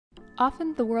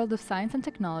Often, the world of science and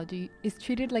technology is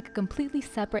treated like a completely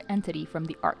separate entity from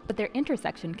the art, but their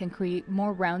intersection can create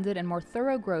more rounded and more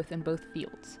thorough growth in both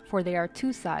fields, for they are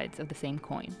two sides of the same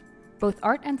coin. Both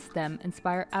art and STEM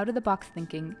inspire out-of-the-box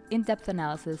thinking, in-depth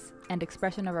analysis, and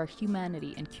expression of our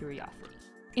humanity and curiosity.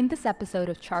 In this episode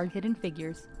of Charred Hidden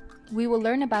Figures, we will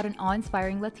learn about an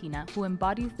awe-inspiring Latina who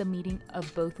embodies the meeting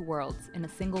of both worlds in a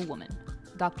single woman,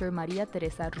 Dr. Maria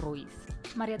Teresa Ruíz.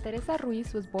 Maria Teresa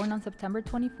Ruíz was born on September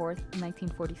 24,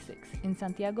 1946, in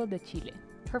Santiago de Chile.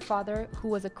 Her father, who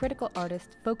was a critical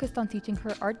artist, focused on teaching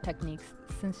her art techniques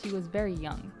since she was very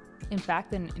young. In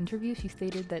fact, in an interview, she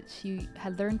stated that she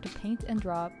had learned to paint and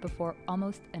draw before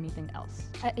almost anything else.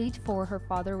 At age 4, her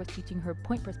father was teaching her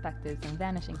point perspectives and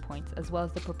vanishing points, as well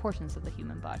as the proportions of the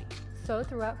human body. So,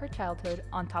 throughout her childhood,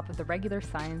 on top of the regular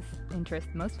science interest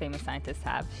most famous scientists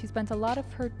have, she spent a lot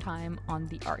of her time on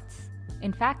the arts.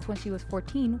 In fact, when she was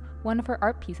 14, one of her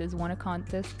art pieces won a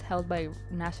contest held by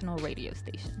a national radio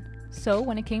station. So,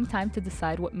 when it came time to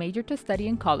decide what major to study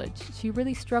in college, she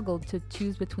really struggled to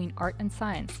choose between art and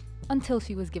science, until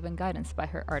she was given guidance by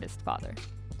her artist father.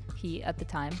 He, at the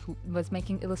time, who was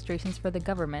making illustrations for the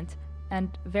government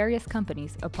and various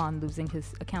companies upon losing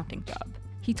his accounting job.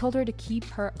 He told her to keep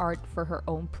her art for her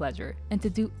own pleasure and to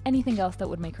do anything else that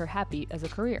would make her happy as a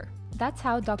career. That's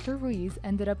how Dr. Ruiz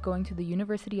ended up going to the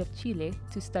University of Chile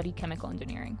to study chemical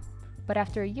engineering. But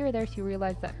after a year there, she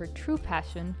realized that her true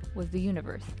passion was the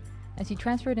universe, and she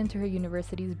transferred into her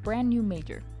university's brand new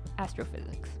major,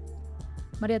 astrophysics.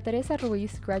 Maria Teresa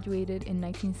Ruiz graduated in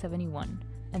 1971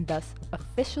 and thus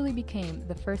officially became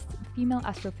the first female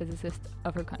astrophysicist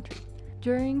of her country.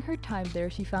 During her time there,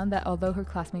 she found that although her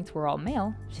classmates were all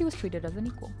male, she was treated as an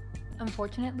equal.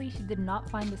 Unfortunately, she did not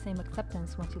find the same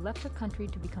acceptance when she left her country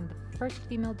to become the first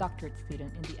female doctorate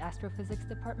student in the astrophysics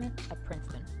department at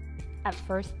Princeton. At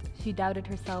first, she doubted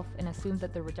herself and assumed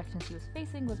that the rejection she was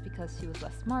facing was because she was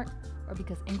less smart or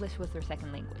because English was their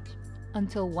second language.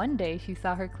 Until one day, she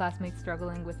saw her classmates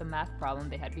struggling with a math problem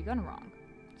they had begun wrong.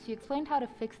 She explained how to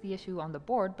fix the issue on the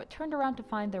board, but turned around to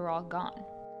find they were all gone.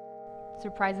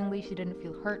 Surprisingly, she didn't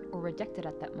feel hurt or rejected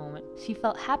at that moment. She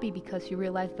felt happy because she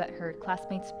realized that her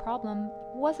classmates' problem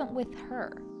wasn't with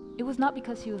her. It was not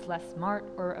because she was less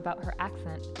smart or about her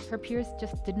accent. Her peers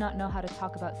just did not know how to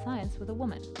talk about science with a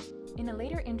woman. In a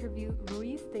later interview,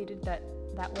 Ruiz stated that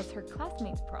that was her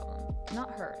classmates' problem,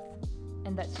 not hers,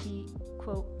 and that she,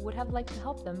 quote, would have liked to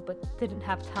help them but didn't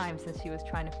have time since she was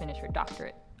trying to finish her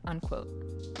doctorate, unquote.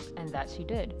 And that she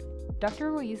did.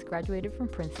 Dr. Ruiz graduated from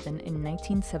Princeton in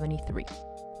 1973.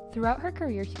 Throughout her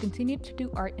career, she continued to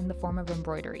do art in the form of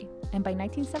embroidery, and by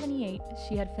 1978,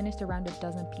 she had finished around a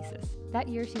dozen pieces. That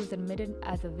year, she was admitted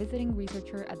as a visiting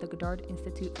researcher at the Goddard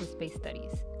Institute for Space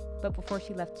Studies. But before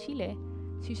she left Chile,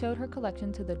 she showed her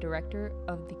collection to the director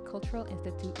of the Cultural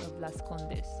Institute of Las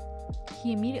Condes.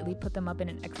 He immediately put them up in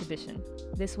an exhibition.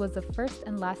 This was the first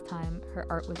and last time her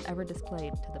art was ever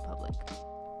displayed to the public.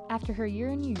 After her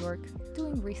year in New York,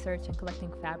 doing research and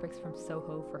collecting fabrics from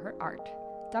Soho for her art,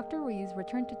 Dr. Ruiz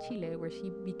returned to Chile where she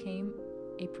became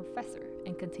a professor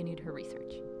and continued her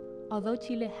research. Although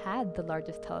Chile had the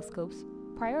largest telescopes,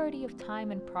 priority of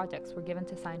time and projects were given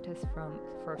to scientists from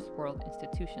first world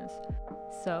institutions.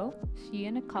 So, she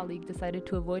and a colleague decided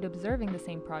to avoid observing the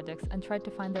same projects and tried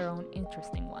to find their own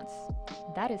interesting ones.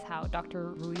 That is how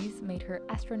Dr. Ruiz made her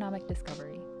astronomic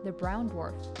discovery, the brown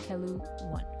dwarf Kelu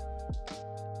 1.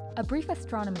 A brief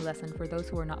astronomy lesson for those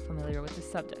who are not familiar with this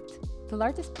subject. The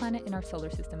largest planet in our solar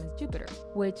system is Jupiter,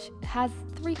 which has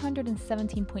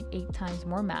 317.8 times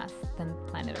more mass than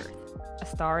planet Earth. A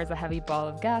star is a heavy ball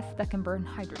of gas that can burn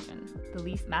hydrogen. The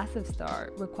least massive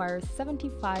star requires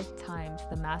 75 times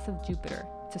the mass of Jupiter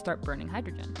to start burning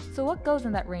hydrogen. So what goes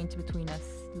in that range between a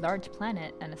large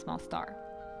planet and a small star?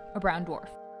 A brown dwarf.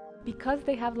 Because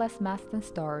they have less mass than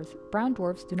stars, brown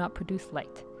dwarfs do not produce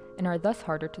light and are thus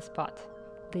harder to spot.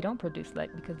 They don't produce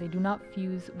light because they do not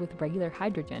fuse with regular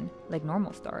hydrogen like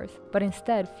normal stars, but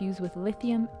instead fuse with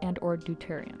lithium and or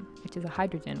deuterium, which is a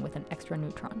hydrogen with an extra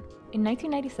neutron. In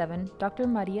 1997, Dr.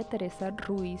 Maria Teresa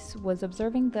Ruiz was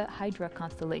observing the Hydra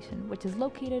constellation, which is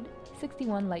located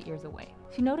 61 light-years away.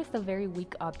 She noticed a very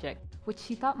weak object, which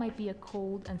she thought might be a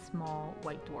cold and small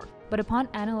white dwarf. But upon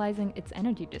analyzing its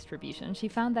energy distribution, she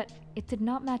found that it did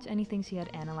not match anything she had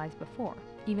analyzed before,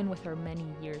 even with her many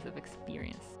years of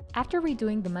experience. After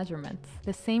redoing the measurements,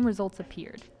 the same results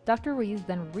appeared. Dr. Ruiz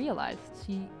then realized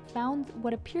she found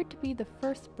what appeared to be the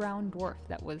first brown dwarf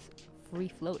that was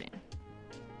free-floating,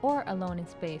 or alone in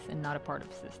space and not a part of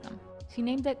the system. She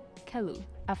named it Kelu,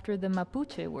 after the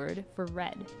Mapuche word for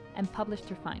red, and published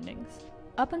her findings.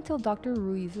 Up until Dr.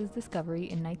 Ruiz's discovery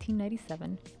in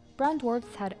 1997, brown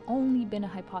dwarfs had only been a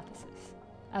hypothesis.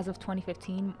 As of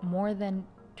 2015, more than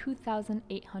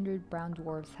 2,800 brown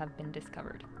dwarfs have been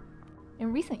discovered.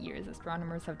 In recent years,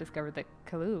 astronomers have discovered that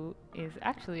Kalu is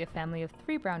actually a family of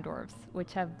 3 brown dwarfs,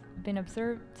 which have been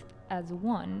observed as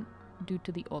one due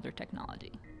to the older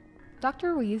technology.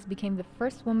 Dr. Ruiz became the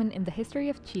first woman in the history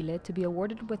of Chile to be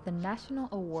awarded with the National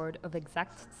Award of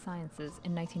Exact Sciences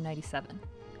in 1997,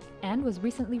 and was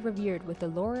recently revered with the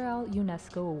L'Oreal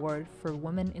UNESCO Award for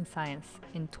Women in Science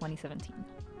in 2017.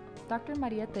 Dr.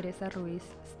 Maria Teresa Ruíz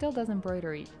still does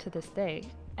embroidery to this day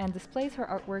and displays her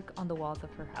artwork on the walls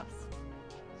of her house.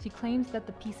 She claims that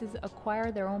the pieces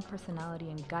acquire their own personality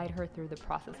and guide her through the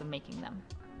process of making them.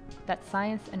 That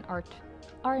science and art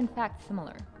are in fact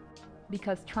similar,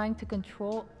 because trying to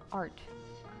control art,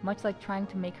 much like trying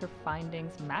to make her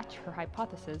findings match her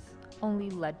hypothesis, only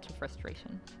led to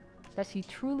frustration. That she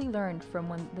truly learned from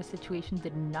when the situation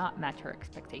did not match her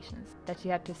expectations, that she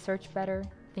had to search better,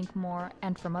 think more,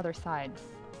 and from other sides,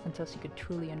 until she could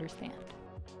truly understand.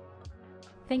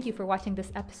 Thank you for watching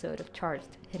this episode of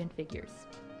Charged Hidden Figures.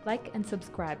 Like and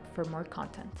subscribe for more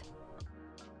content.